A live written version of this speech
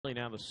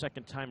Now the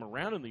second time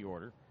around in the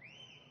order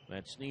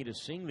that Snead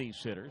is seeing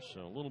these hitters,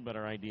 so a little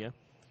better idea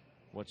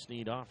what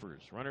Snead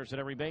offers. Runners at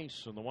every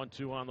base, and the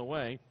 1-2 on the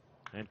way.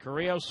 And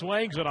Carrillo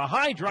swings at a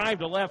high drive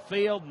to left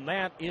field, and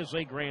that is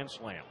a grand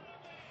slam.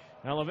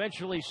 Now,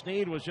 eventually,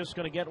 Snead was just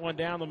going to get one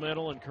down the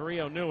middle, and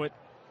Carrillo knew it.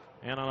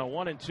 And on a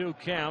 1-2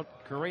 count,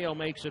 Carrillo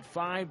makes it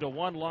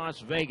 5-1 Las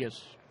Vegas.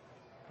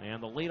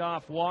 And the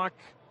leadoff walk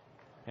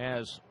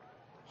has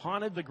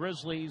haunted the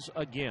Grizzlies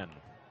again.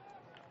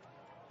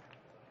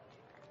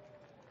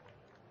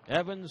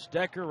 Evans,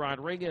 Decker,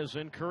 Rodriguez,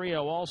 and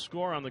Carrillo all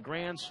score on the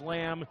grand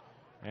slam,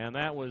 and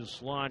that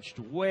was launched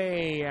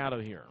way out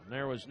of here.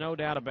 There was no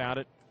doubt about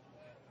it.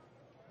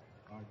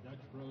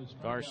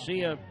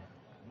 Garcia,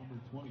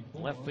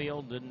 left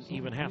field, didn't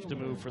even have to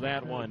move for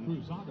that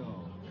one.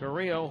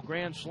 Carrillo,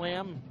 grand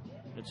slam.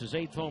 It's his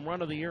 8th home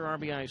run of the year.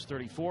 RBIs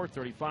 34,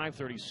 35,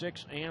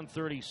 36, and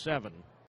 37.